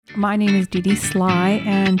My name is Deedee Slye,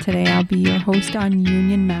 and today I'll be your host on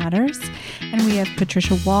Union Matters. And we have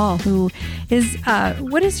Patricia Wall, who is,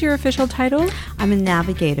 what is your official title? I'm a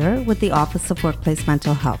navigator with the Office of Workplace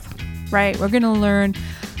Mental Health. Right. We're going to learn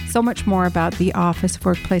so much more about the Office of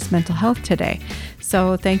Workplace Mental Health today.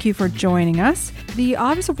 So thank you for joining us. The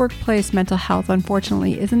Office of Workplace Mental Health,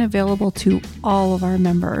 unfortunately, isn't available to all of our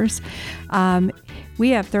members. We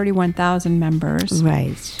have 31,000 members.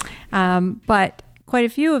 Right. But quite a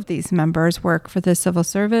few of these members work for the civil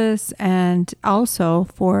service and also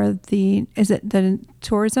for the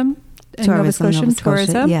tourism? Nova Scotia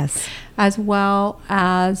tourism, yes, as well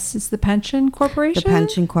as the Pension Corporation. The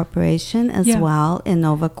Pension Corporation as well, and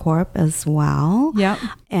Nova Corp as well. Yep.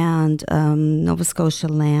 And Nova Scotia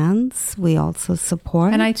Lands, we also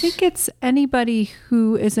support. And I think it's anybody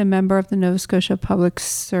who is a member of the Nova Scotia Public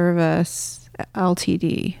Service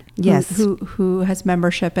Ltd. Yes. Who has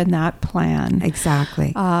membership in that plan.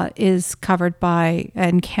 Exactly. Is covered by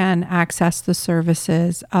and can access the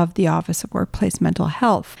services of the Office of Workplace Mental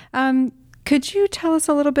Health. Could you tell us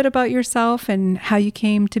a little bit about yourself and how you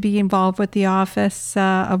came to be involved with the Office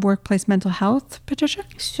of Workplace Mental Health, Patricia?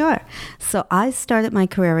 Sure. So I started my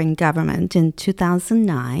career in government in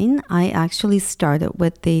 2009. I actually started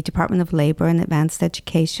with the Department of Labor and Advanced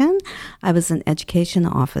Education. I was an education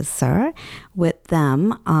officer with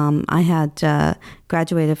them. I had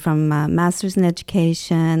graduated from Master's in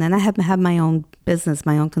Education, and I had had my own business,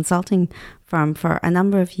 my own consulting firm for a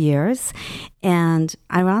number of years. And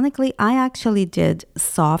ironically, I actually did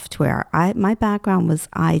software. My background was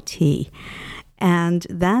IT. And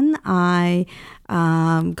then I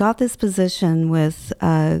got this position with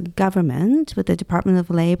government, with the Department of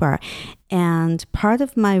Labor. And part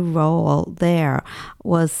of my role there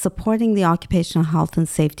was supporting the Occupational Health and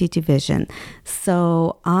Safety Division.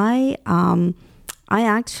 So I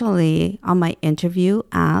actually, on my interview,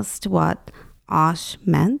 asked what OWMH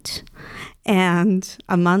meant. And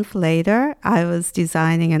a month later, I was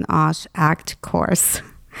designing an OWMH ACT course.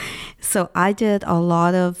 So I did a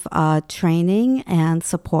lot of training and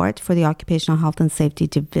support for the Occupational Health and Safety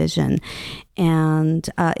Division. And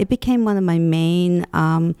it became one of my main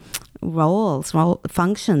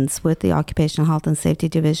functions with the Occupational Health and Safety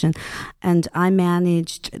Division. And I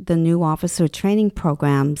managed the new officer training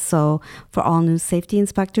program, so for all new safety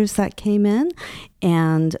inspectors that came in.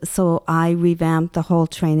 And so I revamped the whole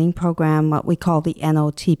training program, what we call the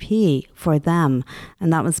NOTP, for them.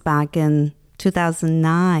 And that was back in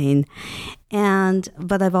 2009.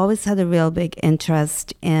 But I've always had a real big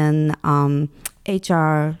interest in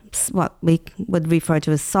HR, what we would refer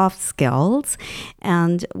to as soft skills.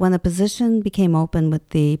 And when a position became open with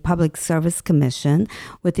the Public Service Commission,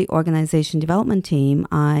 with the organization development team,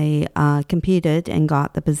 I competed and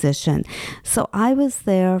got the position. So I was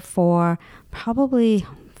there for probably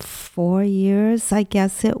 4 years, I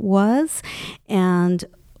guess it was. And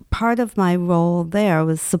part of my role there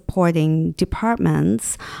was supporting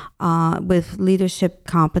departments with leadership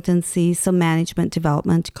competencies, so management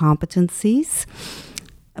development competencies.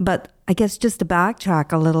 But I guess just to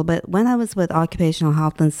backtrack a little bit, when I was with Occupational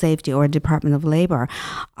Health and Safety or Department of Labor,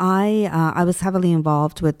 I was heavily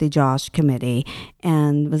involved with the JOSH committee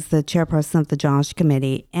and was the chairperson of the JOSH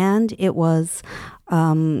committee. And it was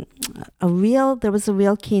there was a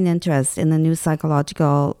real keen interest in the new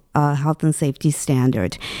psychological health and safety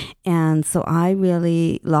standard. And so I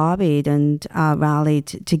really lobbied and rallied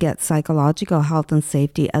to get psychological health and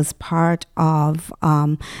safety as part of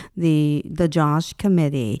the JOSH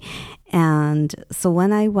committee. And so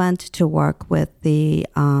when I went to work with the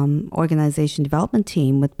organization development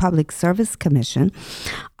team with Public Service Commission,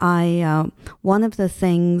 one of the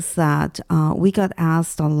things that we got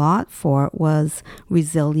asked a lot for was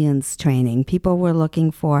resilience training. People were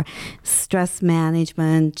looking for stress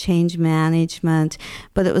management, change management,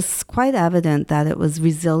 but it was quite evident that it was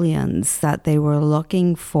resilience that they were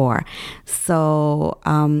looking for. So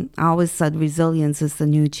I always said resilience is the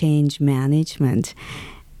new change management.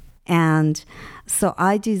 And so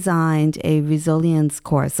I designed a resilience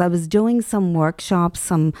course. I was doing some workshops,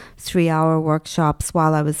 some 3-hour workshops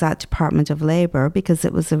while I was at Department of Labor because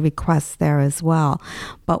it was a request there as well.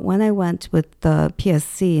 But when I went with the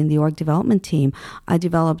PSC and the org development team, I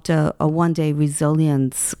developed a one-day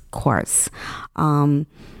resilience course.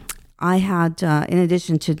 I had, in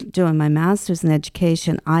addition to doing my master's in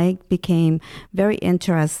education, I became very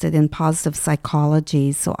interested in positive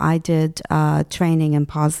psychology. So I did training in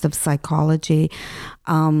positive psychology.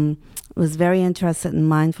 Was very interested in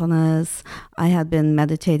mindfulness. I had been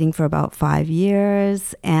meditating for about 5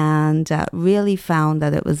 years and really found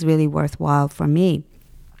that it was really worthwhile for me.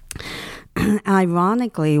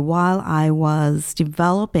 ironically, while I was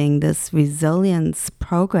developing this resilience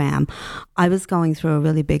program, I was going through a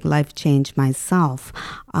really big life change myself.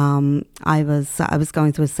 I was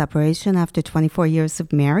going through a separation after 24 years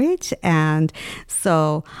of marriage, and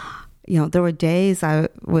so there were days I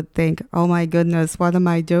would think, oh my goodness, what am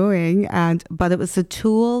I doing? But it was the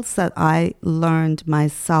tools that I learned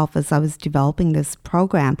myself as I was developing this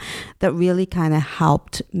program that really kind of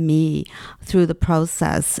helped me through the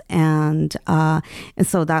process. And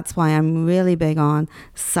so that's why I'm really big on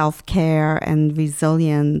self-care and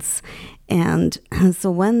resilience. And so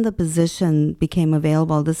when the position became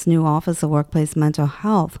available, this new Office of Workplace Mental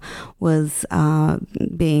Health was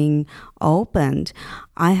being opened,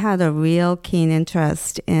 I had a real keen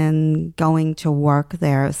interest in going to work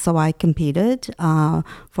there. So I competed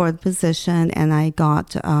for the position, and I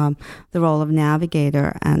got the role of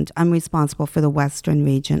navigator, and I'm responsible for the western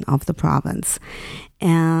region of the province.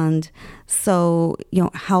 And so,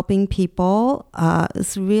 helping people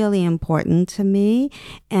is really important to me,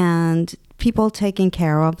 and people taking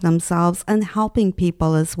care of themselves and helping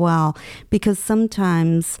people as well, because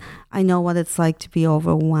sometimes I know what it's like to be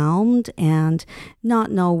overwhelmed and not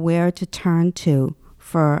know where to turn to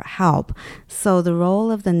for help. So the role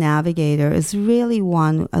of the navigator is really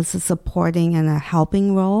one as a supporting and a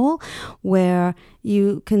helping role, where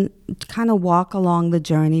you can kind of walk along the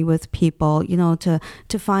journey with people, to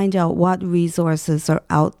find out what resources are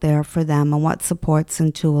out there for them and what supports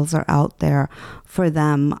and tools are out there for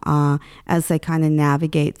them as they kind of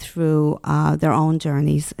navigate through their own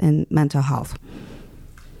journeys in mental health.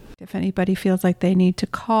 If anybody feels like they need to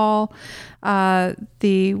call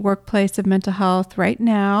the Workplace of Mental Health right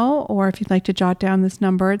now, or if you'd like to jot down this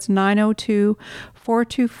number, it's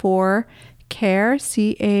 902-424-CARE,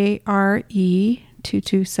 C-A-R-E,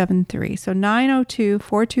 2273. So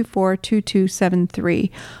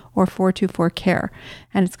 902-424-2273 or 424-CARE.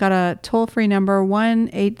 And it's got a toll-free number,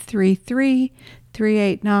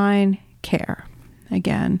 1-833-389-CARE.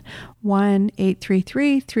 Again,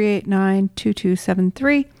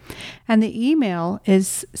 1-833-389-2273. And the email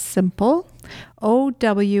is simple,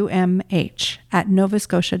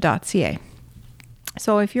 OWMH@novascotia.ca.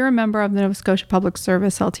 So if you're a member of the Nova Scotia Public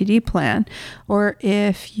Service LTD plan, or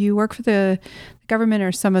if you work for the government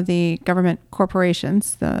or some of the government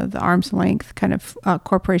corporations, the arm's length kind of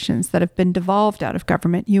corporations that have been devolved out of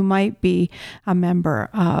government, you might be a member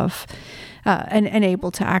of and able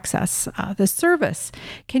to access this service.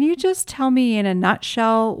 Can you just tell me in a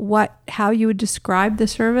nutshell how you would describe the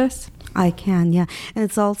service? I can, yeah. And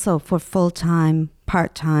it's also for full-time,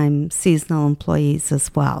 part-time, seasonal employees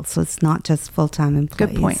as well. So it's not just full-time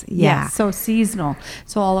employees. Good point. Yeah. So seasonal.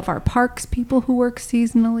 So all of our parks people who work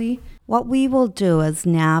seasonally. What we will do as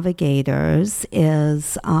navigators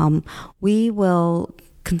is we will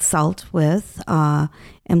consult with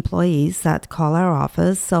employees that call our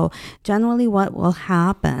office. So generally what will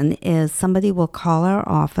happen is somebody will call our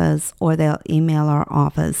office or they'll email our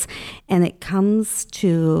office, and it comes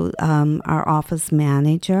to our office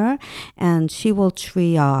manager, and she will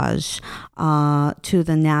triage to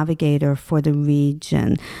the navigator for the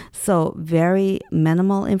region. So very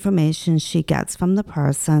minimal information she gets from the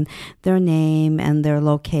person, their name and their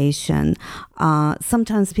location.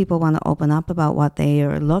 Sometimes people want to open up about what they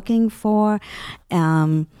are looking for.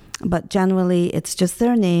 But generally it's just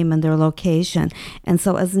their name and their location. And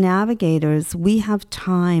so as navigators, we have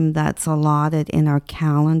time that's allotted in our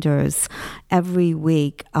calendars every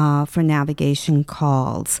week for navigation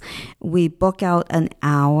calls. We book out an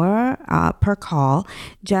hour per call.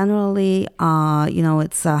 Generally,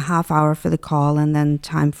 it's a half hour for the call and then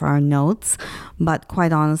time for our notes. But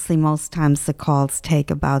quite honestly, most times the calls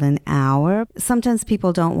take about an hour. Sometimes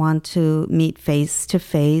people don't want to meet face to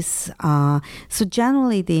face. So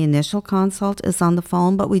generally the initial consult is on the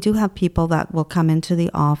phone, but we do have people that will come into the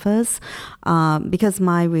office. Because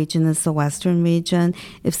my region is the western region,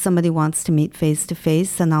 if somebody wants to meet face to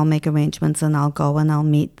face, then I'll make arrangements and I'll go and I'll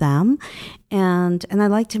meet them. And I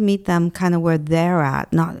like to meet them kind of where they're at.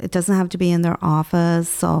 It doesn't have to be in their office.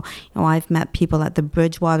 So, I've met people at the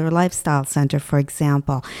Bridgewater Lifestyle Center, for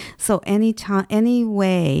example. So any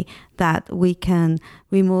way that we can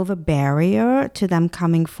remove a barrier to them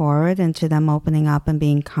coming forward and to them opening up and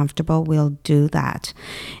being comfortable, we'll do that.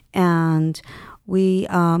 And we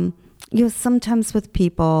sometimes with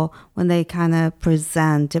people, when they kind of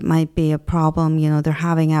present, it might be a problem, they're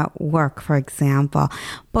having at work, for example.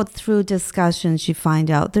 But through discussions, you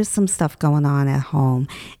find out there's some stuff going on at home.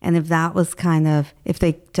 And if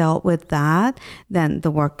they dealt with that, then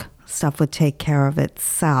the work stuff would take care of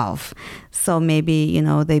itself. So maybe,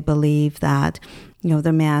 they believe that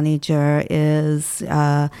their manager is,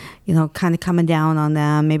 kind of coming down on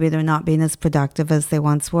them. Maybe they're not being as productive as they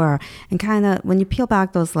once were. And kind of when you peel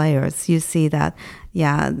back those layers, you see that,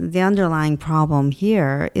 the underlying problem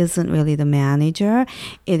here isn't really the manager.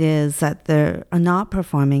 It is that they're not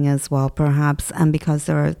performing as well, perhaps, and because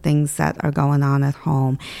there are things that are going on at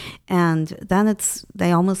home. And then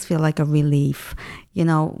they almost feel like a relief,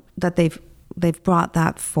 that they've brought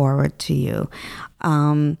that forward to you.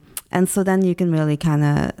 And so then you can really kind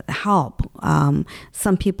of help.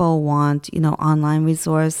 Some people want, online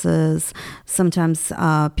resources. Sometimes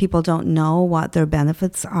people don't know what their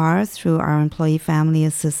benefits are through our Employee Family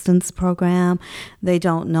Assistance Program. They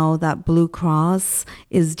don't know that Blue Cross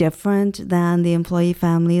is different than the Employee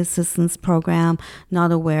Family Assistance Program,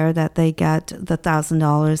 not aware that they get the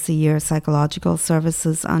 $1,000 a year psychological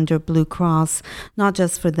services under Blue Cross, not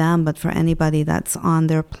just for them, but for anybody that's on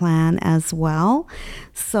their plan as well.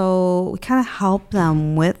 So we kind of help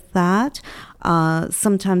them with that.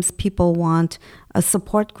 Sometimes people want a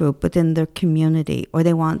support group within their community, or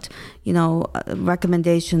they want,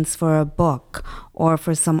 recommendations for a book or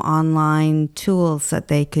for some online tools that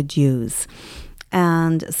they could use.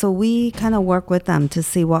 And so we kind of work with them to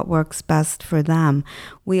see what works best for them.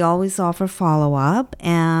 We always offer follow-up,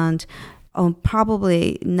 and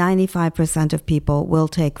probably 95% of people will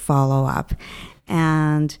take follow-up.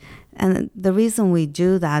 And the reason we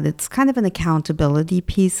do that, it's kind of an accountability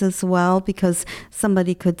piece as well, because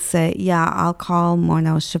somebody could say, I'll call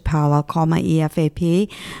Morneau Chappelle, I'll call my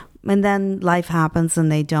EFAP, and then life happens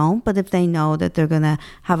and they don't. But if they know that they're going to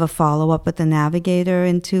have a follow-up with the Navigator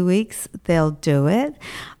in 2 weeks, they'll do it.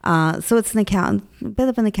 So it's a bit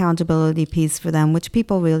of an accountability piece for them, which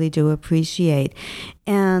people really do appreciate.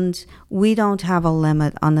 And we don't have a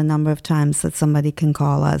limit on the number of times that somebody can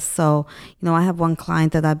call us. So, I have one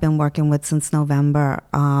client that I've been working with since November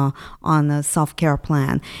on a self-care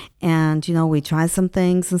plan. And, we try some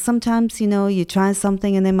things. And sometimes, you try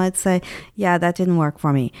something and they might say, that didn't work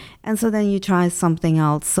for me. And so then you try something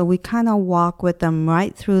else. So we kind of walk with them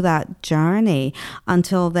right through that journey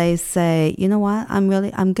until they say, you know what,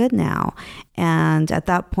 I'm good now. And at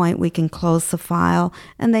that point, we can close the file,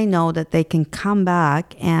 and they know that they can come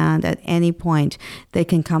back, and at any point, they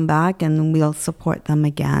can come back and we'll support them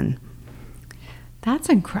again. That's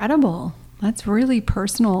incredible. That's really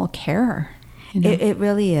personal care. It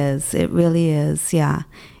really is. It really is. Yeah.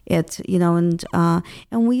 And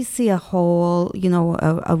we see a whole,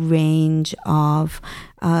 a range of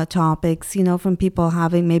topics, from people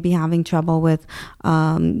having trouble with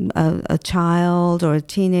a child or a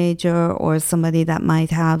teenager, or somebody that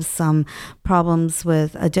might have some problems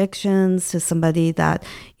with addictions, to somebody that,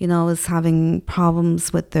 is having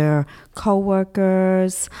problems with their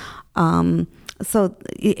coworkers. So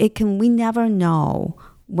we never know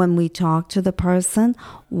when we talk to the person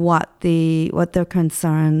what their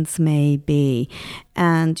concerns may be.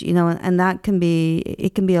 And, and that it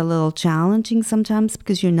can be a little challenging sometimes,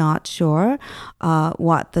 because you're not sure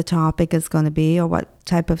what the topic is going to be or what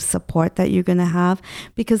type of support that you're going to have,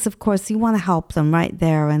 because of course you want to help them right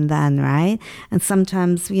there and then, right? And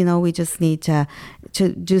sometimes, we just need to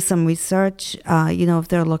do some research, if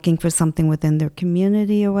they're looking for something within their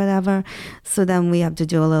community or whatever. So then we have to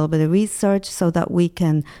do a little bit of research so that we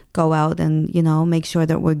can go out and, make sure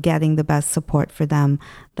that we're getting the best support for them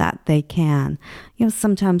that they can.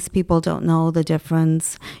 Sometimes people don't know the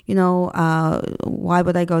difference. Why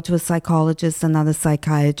would I go to a psychologist and not a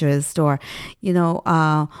psychiatrist? Or,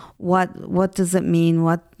 what does it mean?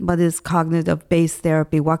 What is cognitive-based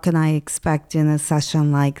therapy? What can I expect in a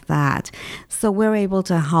session like that? So we're able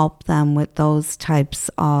to help them with those types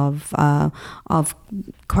of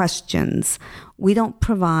questions. We don't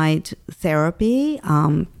provide therapy.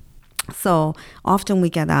 So often we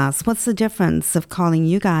get asked, what's the difference of calling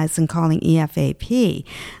you guys and calling EFAP?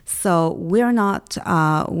 So we're not,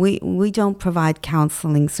 we don't provide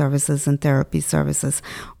counseling services and therapy services.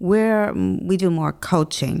 We do more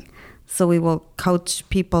coaching. So we will coach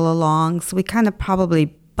people along. So we kind of probably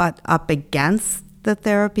butt up against the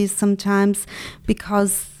therapies sometimes,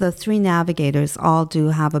 because the three navigators all do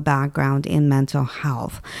have a background in mental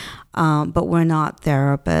health. But we're not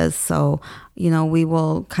therapists, so, we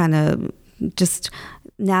will kind of just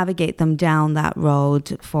navigate them down that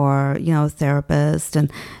road for, therapists.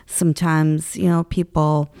 And sometimes,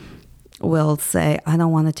 people will say, I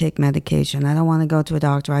don't want to take medication. I don't want to go to a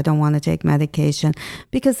doctor. I don't want to take medication,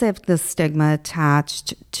 because they have the stigma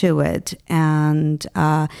attached to it. And,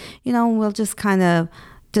 we'll just kind of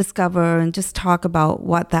discover and just talk about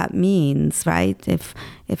what that means, right? If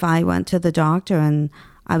I went to the doctor and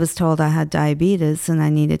I was told I had diabetes and I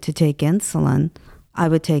needed to take insulin, I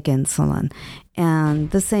would take insulin. And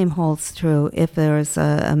the same holds true if there's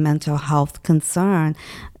a mental health concern.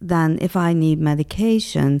 Then if I need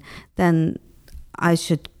medication, then I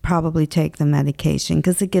should probably take the medication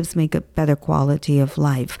because it gives me better quality of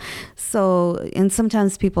life. So, and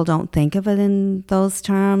sometimes people don't think of it in those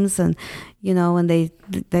terms, and and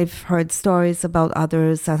they've heard stories about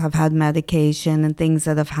others that have had medication and things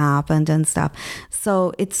that have happened and stuff.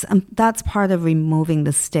 So it's that's part of removing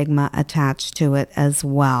the stigma attached to it as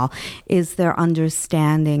well, is their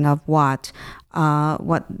understanding of what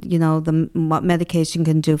medication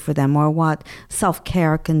can do for them, or what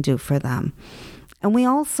self-care can do for them. And we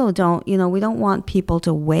also don't want people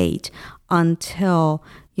to wait until,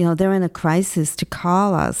 they're in a crisis to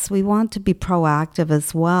call us. We want to be proactive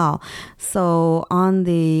as well. So on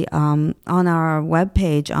our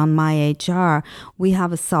webpage on MyHR, we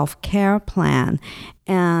have a self-care plan.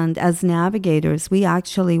 And as navigators, we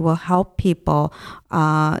actually will help people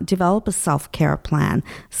develop a self-care plan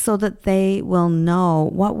so that they will know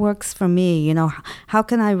what works for me. How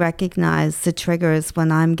can I recognize the triggers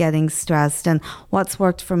when I'm getting stressed, and what's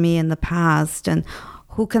worked for me in the past, and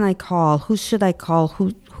who can I call? Who should I call?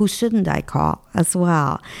 Who shouldn't I call as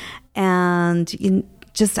well? And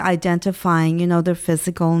just identifying, their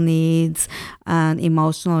physical needs and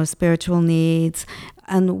emotional or spiritual needs,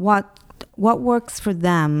 and what works for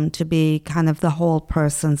them to be kind of the whole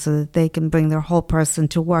person, so that they can bring their whole person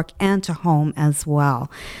to work and to home as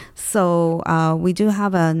well. So we do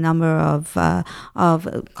have a number of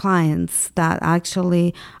clients that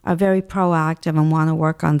actually are very proactive and want to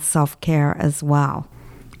work on self-care as well.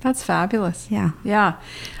 That's fabulous. Yeah. Yeah.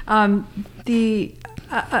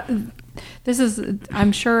 This is,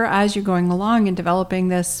 I'm sure, as you're going along and developing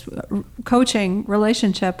this coaching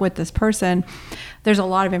relationship with this person, there's a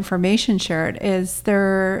lot of information shared. Is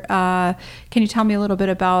there, can you tell me a little bit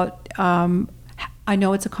about, I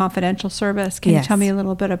know it's a confidential service. Can you tell me a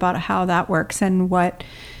little bit about how that works and what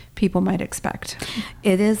people might expect?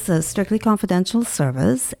 It is a strictly confidential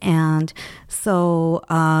service, and so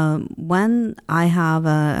when I have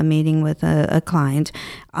a meeting with a client,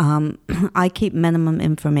 I keep minimum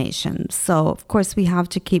information. So of course we have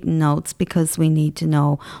to keep notes because we need to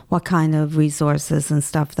know what kind of resources and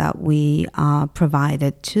stuff that we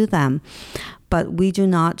provided to them. But we do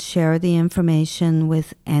not share the information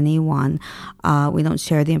with anyone. We don't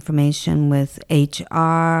share the information with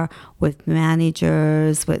HR, with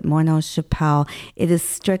managers, with Morneau Chappelle. It is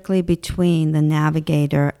strictly between the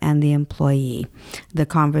navigator and the employee, the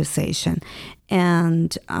conversation.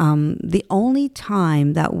 And the only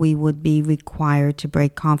time that we would be required to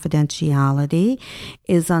break confidentiality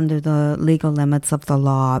is under the legal limits of the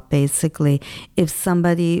law. Basically, if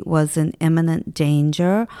somebody was in imminent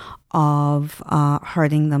danger of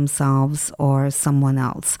hurting themselves or someone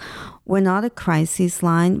else. We're not a crisis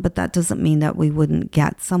line, but that doesn't mean that we wouldn't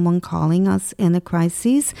get someone calling us in a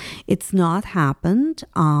crisis. It's not happened.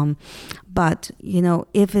 But,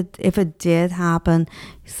 if it did happen,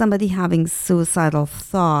 somebody having suicidal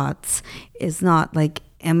thoughts is not like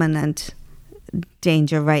imminent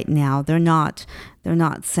danger right now. They're not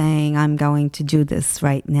saying I'm going to do this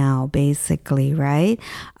right now, basically, right?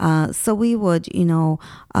 So we would,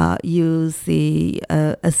 use the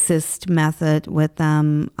assist method with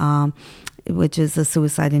them, which is a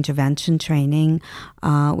suicide intervention training,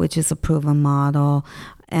 which is a proven model.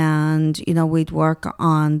 And, we'd work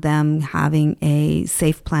on them having a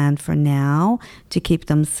safe plan for now to keep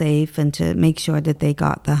them safe and to make sure that they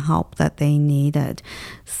got the help that they needed.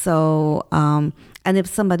 So, and if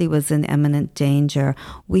somebody was in imminent danger,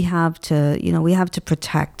 we have to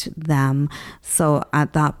protect them. So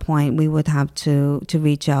at that point, we would have to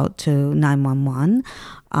reach out to 911.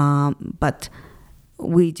 But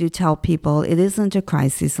we do tell people it isn't a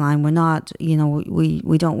crisis line. We're not,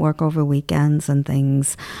 we don't work over weekends and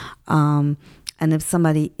things. And if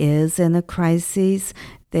somebody is in a crisis,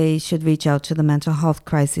 they should reach out to the mental health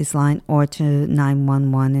crisis line or to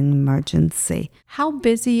 911 in emergency. How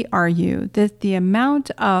busy are you? The amount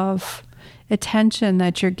of attention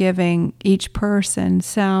that you're giving each person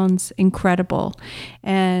sounds incredible.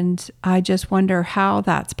 And I just wonder how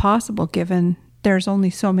that's possible given there's only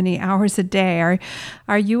so many hours a day.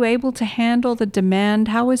 Are you able to handle the demand?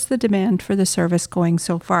 How is the demand for the service going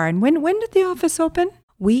so far? And when did the office open?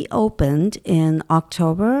 We opened in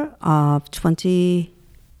October of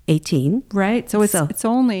 2018. Right. So it's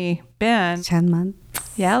only been 10 months.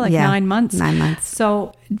 Yeah, 9 months. 9 months.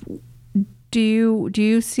 So do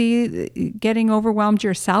you see getting overwhelmed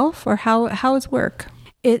yourself, or how's work?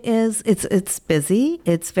 It is. It's busy.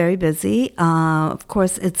 It's very busy. Of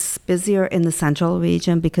course, it's busier in the central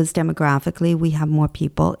region because demographically we have more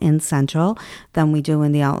people in central than we do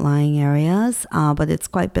in the outlying areas. But it's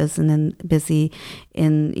quite busy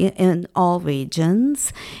in all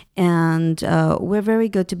regions. And we're very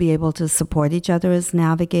good to be able to support each other as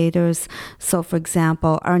navigators. So, for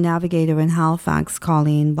example, our navigator in Halifax,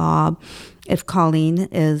 Colleen Bob, if Colleen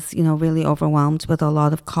is, really overwhelmed with a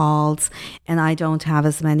lot of calls, and I don't have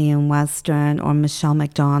as many in Western, or Michelle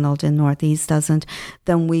McDonald in Northeast doesn't,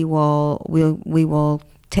 then we will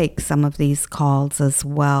take some of these calls as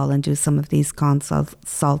well and do some of these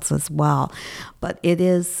consults as well. But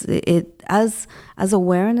as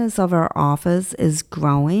awareness of our office is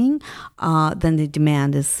growing, then the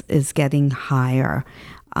demand is getting higher.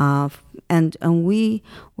 And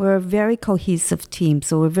we're a very cohesive team,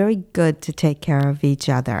 so we're very good to take care of each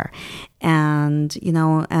other, and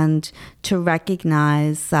and to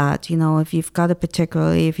recognize that if you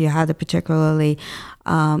had a particularly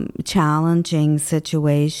challenging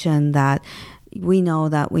situation, that we know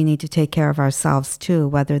that we need to take care of ourselves too,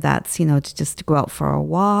 whether that's, to go out for a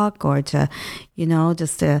walk or to,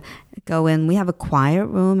 just to go in. We have a quiet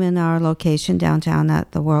room in our location downtown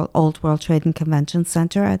at the Old World Trade and Convention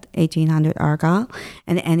Center at 1800 Argyle,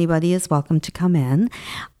 and anybody is welcome to come in.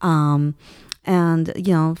 And,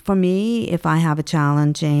 for me, if I have a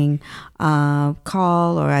challenging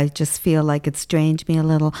call, or I just feel like it's drained me a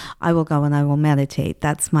little, I will go and I will meditate.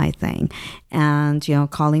 That's my thing. And,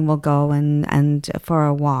 Colleen will go and for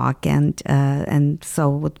a walk, and so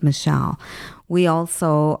with Michelle. We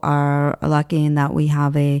also are lucky in that we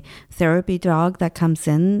have a therapy dog that comes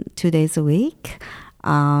in 2 days a week.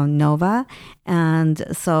 Nova, and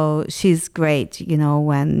so she's great.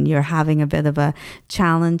 When you're having a bit of a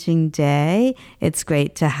challenging day, it's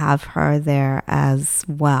great to have her there as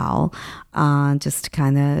well, just to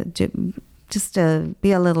kind of just to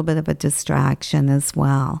be a little bit of a distraction as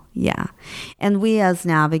well. Yeah. And we as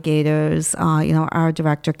navigators, our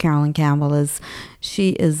director, Carolyn Campbell, she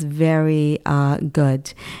is very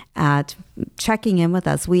good at checking in with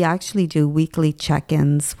us. We actually do weekly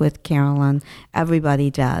check-ins with Carolyn. Everybody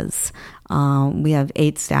does. We have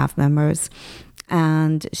 8 staff members.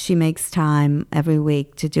 And she makes time every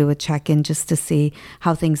week to do a check-in just to see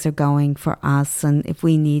how things are going for us, and if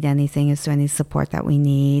we need anything, is there any support that we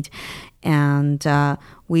need. And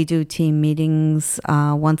we do team meetings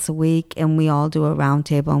once a week, and we all do a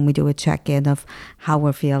roundtable, and we do a check-in of how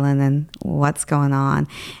we're feeling and what's going on.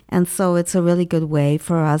 And so it's a really good way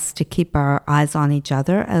for us to keep our eyes on each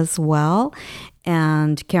other as well.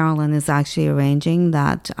 And Carolyn is actually arranging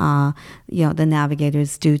that, the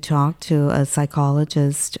navigators do talk to a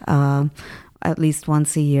psychologist at least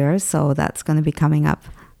once a year. So that's going to be coming up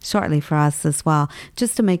shortly for us as well,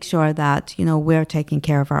 just to make sure that, we're taking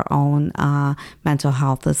care of our own mental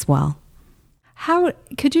health as well. How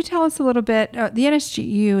could you tell us a little bit? The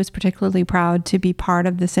NSGEU is particularly proud to be part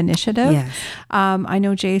of this initiative. Yes. I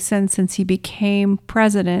know Jason, since he became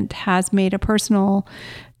president, has made a personal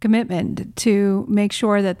commitment to make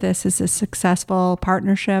sure that this is a successful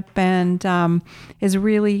partnership, and is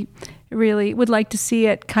really would like to see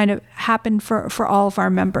it kind of happen for all of our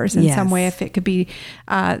members in some way. If it could be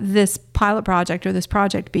this pilot project or this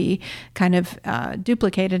project be kind of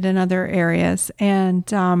duplicated in other areas.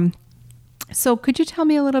 And so could you tell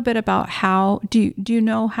me a little bit about how, do you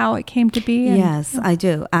know how it came to be? Yes, I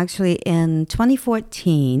do. Actually, in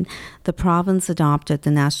 2014, the province adopted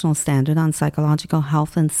the National Standard on Psychological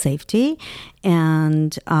Health and Safety,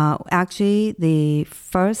 and actually the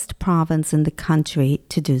first province in the country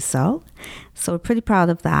to do so. So we're pretty proud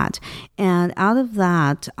of that. And out of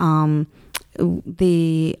that,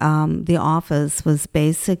 the office was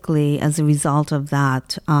basically as a result of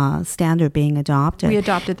that standard being adopted. We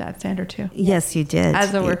adopted that standard too. Yes, you did.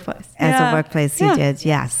 As a workplace. As a workplace, you did,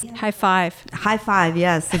 yes. High five. High five,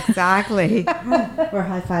 yes, exactly. We're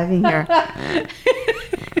high-fiving here.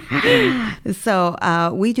 So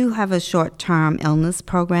we do have a short-term illness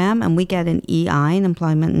program, and we get an EI, an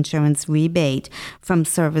employment insurance rebate, from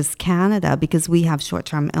Service Canada because we have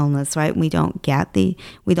short-term illness, right? We don't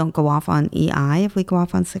go off on EI if we go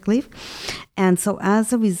off on sick leave. And so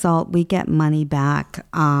as a result, we get money back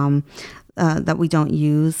that we don't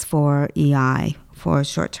use for EI, for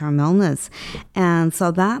short-term illness. And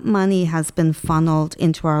so that money has been funneled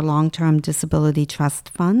into our long-term disability trust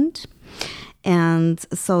fund. And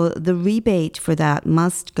so the rebate for that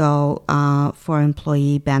must go for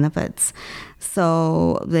employee benefits.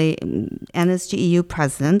 So the NSGEU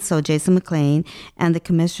president, so Jason McLean, and the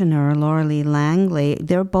commissioner, Laura Lee Langley,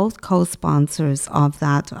 they're both co-sponsors of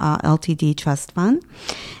that LTD trust fund.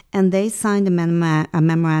 And they signed a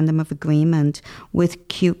memorandum of agreement with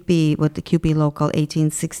CUPE, with the CUPE Local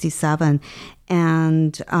 1867,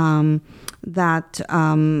 and that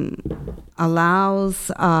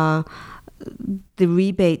allows the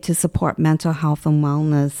rebate to support mental health and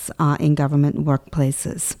wellness in government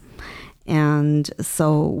workplaces. And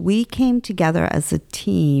so we came together as a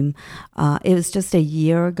team. It was just a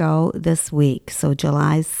year ago this week. So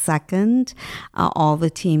July 2nd, all the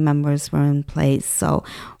team members were in place. So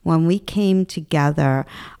when we came together,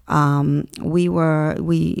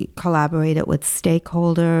 we collaborated with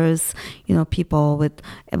stakeholders, people with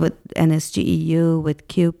NSGEU, with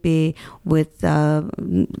CUPE, with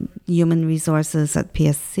human resources at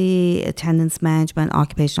PSC, attendance management,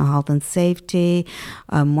 occupational health and safety,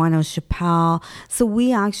 Morneau Chappelle. So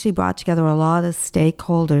we actually brought together a lot of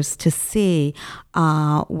stakeholders to see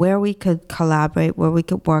where we could collaborate, where we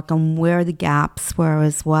could work, and where the gaps were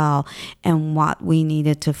as well, and what we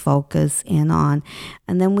needed to focus in on.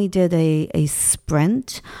 And then we did a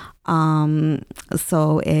sprint,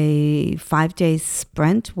 so a 5-day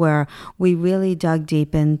sprint where we really dug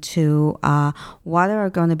deep into what are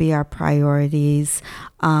going to be our priorities,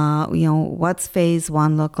 what's phase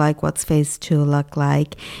 1 look like, what's phase 2 look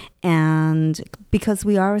like, and because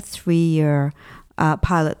we are a 3-year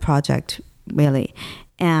pilot project, really.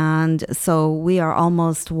 And so we are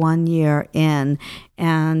almost 1 year in,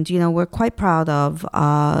 and, we're quite proud of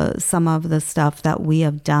some of the stuff that we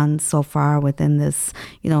have done so far within this,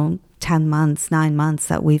 10 months, 9 months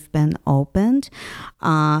that we've been opened.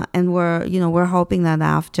 And we're hoping that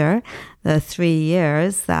after the 3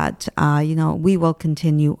 years that, we will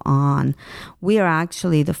continue on. We are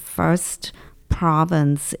actually the first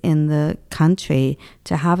province in the country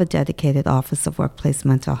to have a dedicated Office of Workplace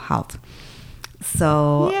Mental Health.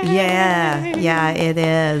 So yeah, it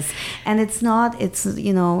is. And it's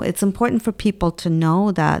important for people to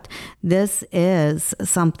know that this is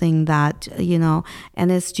something that,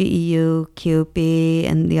 NSGEU, CUPE,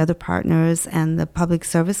 and the other partners and the Public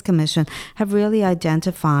Service Commission have really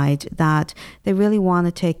identified that they really want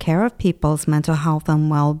to take care of people's mental health and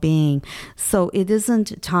well-being. So it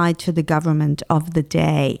isn't tied to the government of the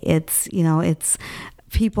day. It's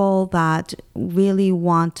people that really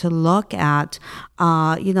want to look at,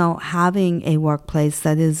 having a workplace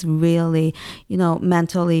that is really,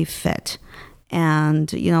 mentally fit.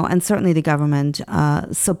 And, and certainly the government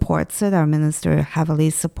supports it. Our minister heavily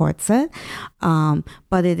supports it.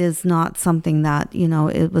 But it is not something that,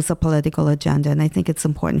 it was a political agenda. And I think it's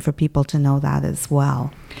important for people to know that as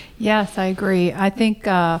well. Yes, I agree. I think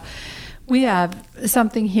we have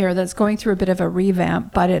something here that's going through a bit of a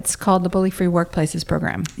revamp, but it's called the Bully-Free Workplaces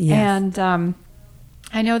Program. Yes. And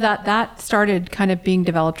I know that started kind of being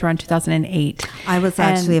developed around 2008. I was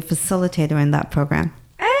actually a facilitator in that program.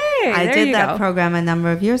 Hey, I did that program a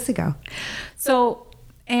number of years ago. So,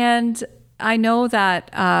 and I know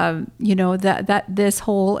that, that this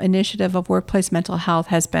whole initiative of workplace mental health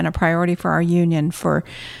has been a priority for our union for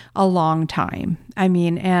a long time. I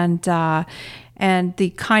mean, and the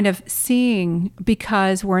kind of seeing,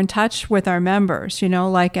 because we're in touch with our members, and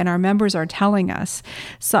our members are telling us,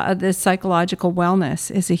 so this psychological wellness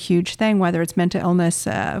is a huge thing, whether it's mental illness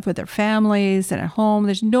with their families and at home.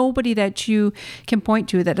 There's nobody that you can point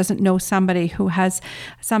to that doesn't know somebody who has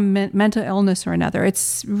some mental illness or another.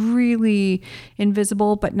 It's really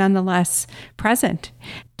invisible, but nonetheless present.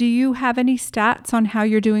 Do you have any stats on how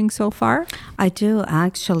you're doing so far? I do,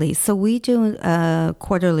 actually. So we do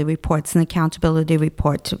quarterly reports, an accountability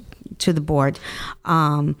report to the board.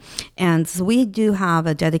 And so we do have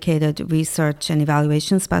a dedicated research and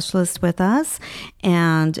evaluation specialist with us.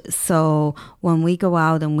 And so when we go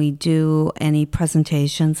out and we do any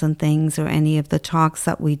presentations and things, or any of the talks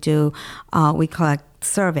that we do, we collect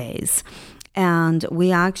surveys. And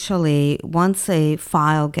we actually, once a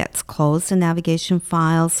file gets closed, a navigation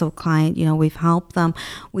file, so client, we've helped them,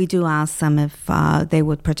 we do ask them if they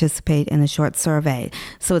would participate in a short survey.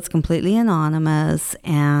 So it's completely anonymous,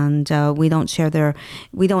 and we don't share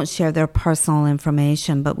their personal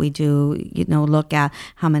information, but we do, look at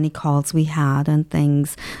how many calls we had and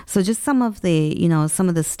things. So just some of the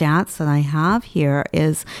stats that I have here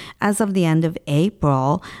is, as of the end of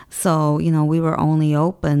April, so, we were only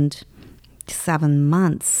opened 7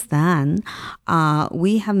 months then,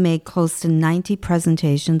 we have made close to 90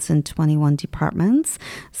 presentations in 21 departments.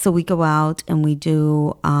 So we go out and we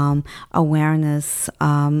do awareness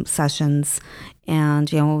sessions. And,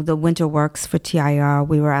 the winter works for TIR,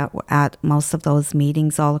 we were at most of those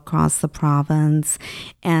meetings all across the province,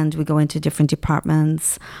 and we go into different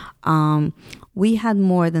departments. We had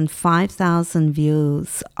more than 5,000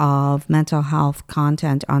 views of mental health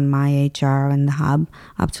content on MyHR and the Hub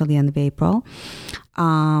up till the end of April.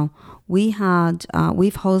 We've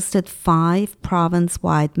hosted 5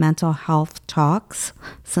 province-wide mental health talks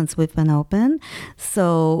since we've been open.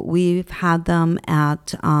 So we've had them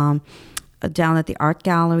at down at the Art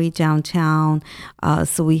Gallery downtown.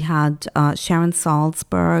 So we had Sharon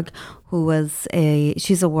Salzberg,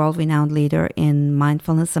 she's a world-renowned leader in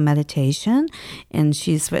mindfulness and meditation, and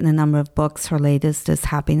she's written a number of books. Her latest is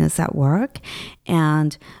Happiness at Work.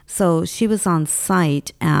 And so she was on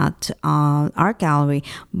site at Art Gallery,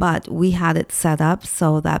 but we had it set up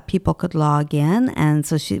so that people could log in, and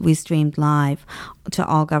so we streamed live to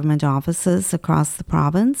all government offices across the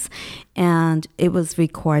province, and it was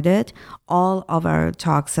recorded. All of our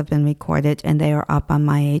talks have been recorded, and they are up on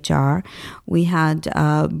MyHR. We had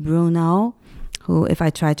Bruno, who, if I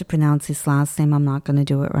try to pronounce his last name, I'm not going to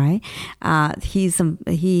do it right.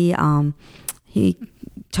 He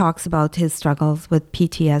talks about his struggles with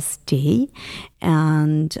PTSD.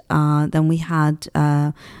 And then we had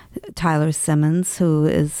Tyler Simmons, who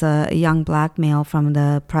is a young black male from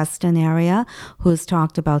the Preston area, who's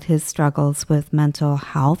talked about his struggles with mental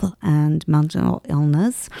health and mental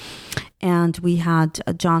illness. And we had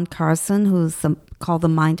John Carson, who's called the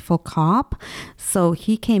Mindful Cop. So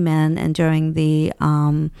he came in, and during the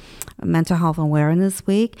Mental Health Awareness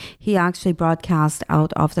Week, he actually broadcast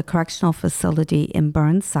out of the correctional facility in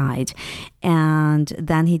Burnside. And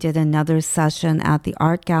then he did another session at the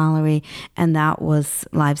Art Gallery, and that was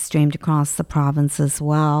live streamed across the province as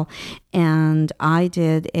well. And I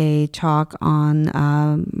did a talk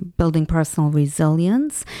on building personal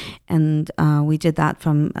resilience, and we did that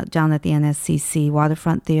from down at the NSCC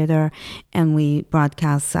Waterfront Theatre, and we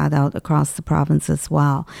broadcast that out across the province as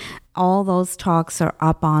well. All those talks are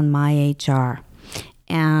up on MyHR.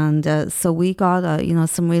 And so we got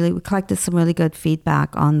we collected some really good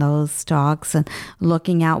feedback on those talks, and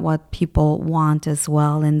looking at what people want as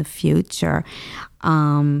well in the future.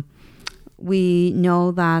 We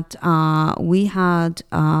know that we had,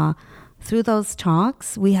 through those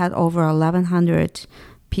talks, we had over 1,100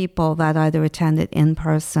 people that either attended in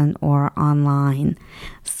person or online.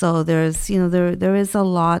 So there's, there is a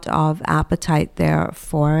lot of appetite there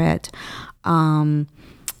for it.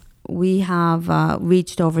 We have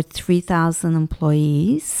reached over 3,000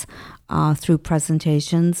 employees through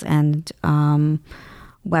presentations and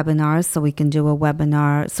webinars. So we can do a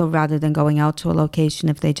webinar. So rather than going out to a location,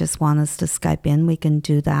 if they just want us to Skype in, we can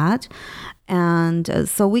do that. And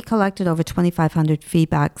so we collected over 2,500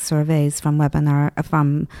 feedback surveys from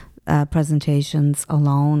presentations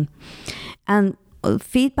alone. And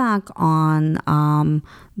feedback on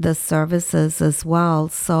the services as well.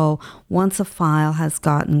 So once a file has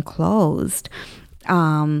gotten closed,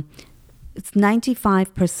 it's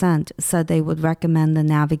 95% said they would recommend the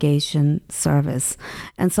navigation service.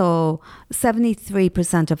 And so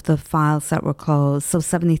 73% of the files that were closed, so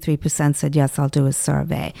 73% said, yes, I'll do a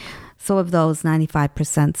survey. So of those,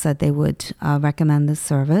 95% said they would recommend the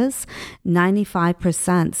service.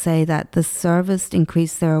 95% say that the service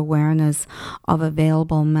increased their awareness of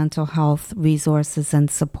available mental health resources and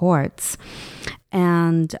supports.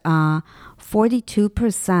 And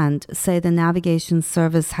 42% say the navigation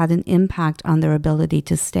service had an impact on their ability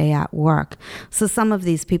to stay at work. So some of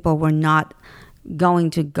these people were not going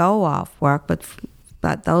to go off work, but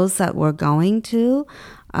those that were going to,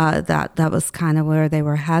 that was kind of where they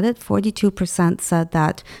were headed. 42% said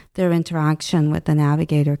that their interaction with the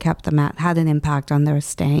navigator had an impact on their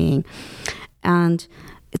staying. And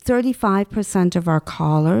 35% of our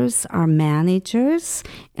callers are managers,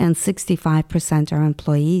 and 65% are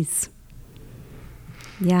employees.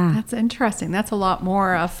 Yeah. That's interesting. That's a lot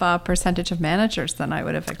more of a percentage of managers than I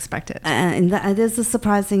would have expected. And it is a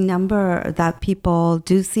surprising number that people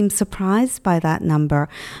do seem surprised by that number.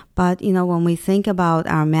 But, when we think about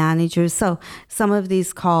our managers, so some of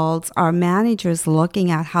these calls are managers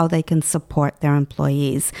looking at how they can support their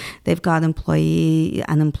employees. They've got an employee,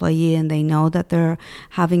 and they know that they're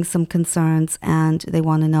having some concerns, and they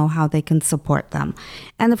want to know how they can support them.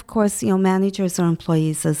 And of course, managers are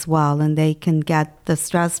employees as well, and they can get the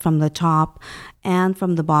stress from the top and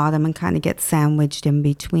from the bottom and kind of get sandwiched in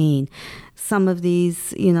between. Some of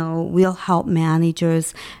these, we'll help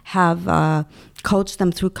managers have coach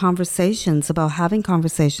them through conversations, about having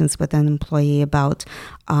conversations with an employee about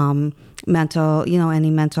any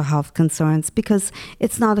mental health concerns, because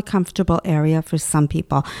it's not a comfortable area for some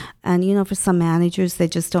people. And, for some managers, they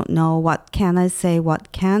just don't know, what can I say?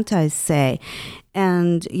 What can't I say?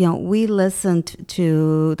 And, we listened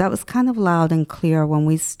to, that was kind of loud and clear when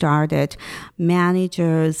we started.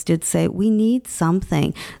 Managers did say, we need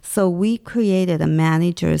something. So we created a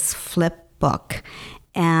manager's flip book.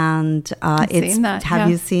 And have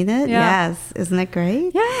you seen it? Yeah. Yes. Isn't it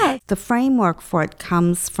great? Yeah. The framework for it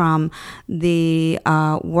comes from the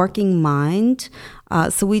Working Mind.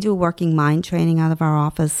 So we do Working Mind training out of our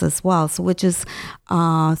office as well, so which is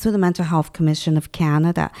through the Mental Health Commission of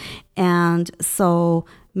Canada. And so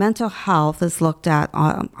mental health is looked at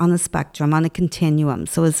on a spectrum, on a continuum.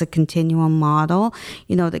 So it's a continuum model,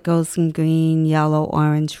 that goes from green, yellow,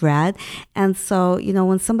 orange, red. And so,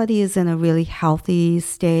 when somebody is in a really healthy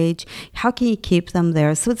stage, how can you keep them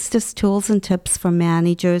there? So it's just tools and tips for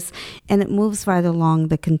managers, and it moves right along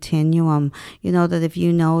the continuum. That if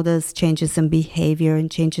you notice changes in behavior and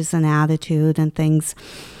changes in attitude and things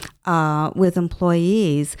with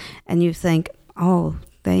employees, and you think, oh,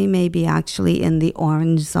 they may be actually in the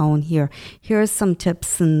orange zone here. Here's some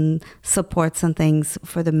tips and supports and things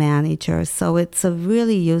for the manager. So it's a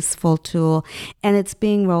really useful tool, and it's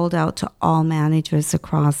being rolled out to all managers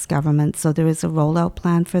across government. So there is a rollout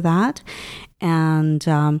plan for that. And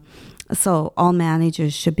so all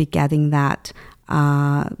managers should be getting that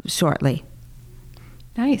shortly.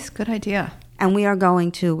 Nice. Good idea. And we are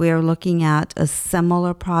looking at a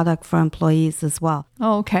similar product for employees as well.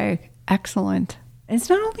 Okay. Excellent. It's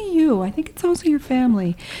not only you. I think it's also your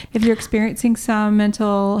family. If you're experiencing some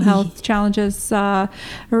mental health challenges, or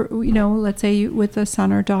let's say with a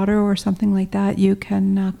son or daughter or something like that, you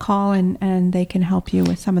can call and they can help you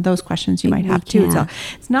with some of those questions you might have too. So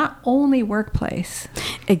it's not only workplace.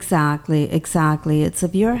 Exactly. It's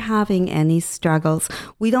if you're having any struggles,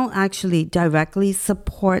 we don't actually directly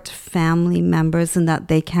support family members in that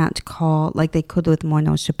they can't call like they could with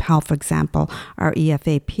Nova Scotia Health, for example, our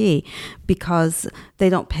EFAP, because they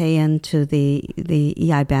don't pay into the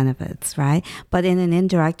EI benefits, right? But in an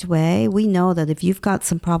indirect way, we know that if you've got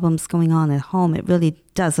some problems going on at home, it really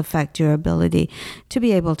does affect your ability to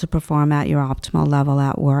be able to perform at your optimal level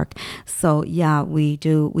at work. So yeah, we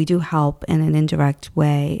do help in an indirect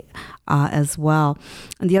way as well.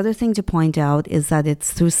 And the other thing to point out is that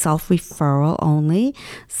it's through self-referral only.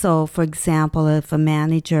 So for example, if a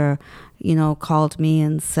manager called me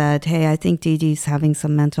and said, hey, I think Deedee's having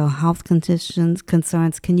some mental health concerns.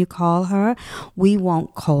 Can you call her? We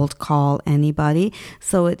won't cold call anybody.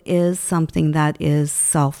 So it is something that is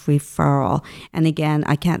self-referral. And again,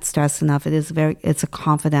 I can't stress enough, it's a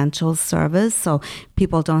confidential service. So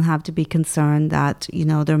people don't have to be concerned that,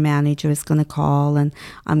 their manager is going to call and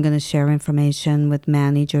I'm going to share information with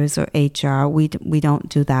managers or HR. We don't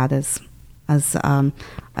do that as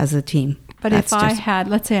a team. But if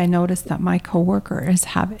let's say I noticed that my coworker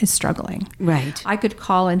is struggling, right? I could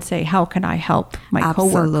call and say, "How can I help my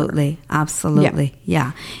coworker?" Absolutely,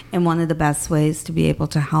 yeah. And one of the best ways to be able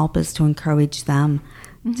to help is to encourage them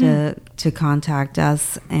to contact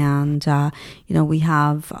us. And we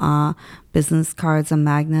have business cards and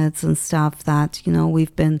magnets and stuff that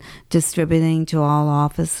we've been distributing to all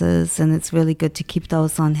offices, and it's really good to keep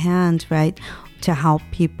those on hand, right? To help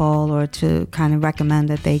people or to kind of recommend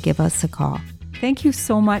that they give us a call. Thank you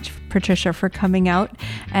so much, Patricia, for coming out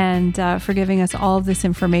and for giving us all of this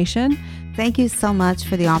information. Thank you so much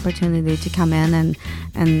for the opportunity to come in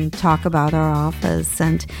and talk about our office.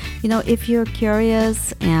 And, if you're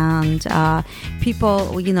curious and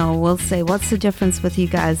people, will say, what's the difference with you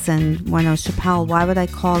guys and Nova Scotia? Why would I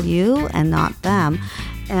call you and not them?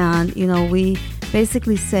 And, we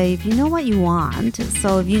basically say, if you know what you want,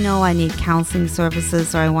 so if I need counseling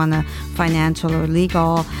services or I want a financial or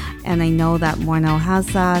legal, and I know that Morneau has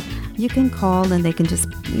that, you can call and they can just,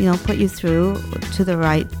 put you through to the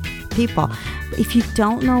right people. If you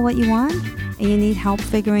don't know what you want and you need help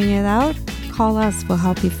figuring it out, call us. We'll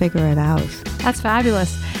help you figure it out. That's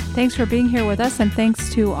fabulous. Thanks for being here with us, and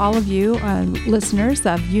thanks to all of you listeners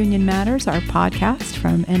of Union Matters, our podcast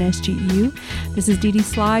from NSGEU. This is Deedee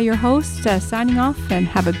Slye, your host, signing off, and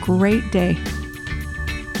have a great day.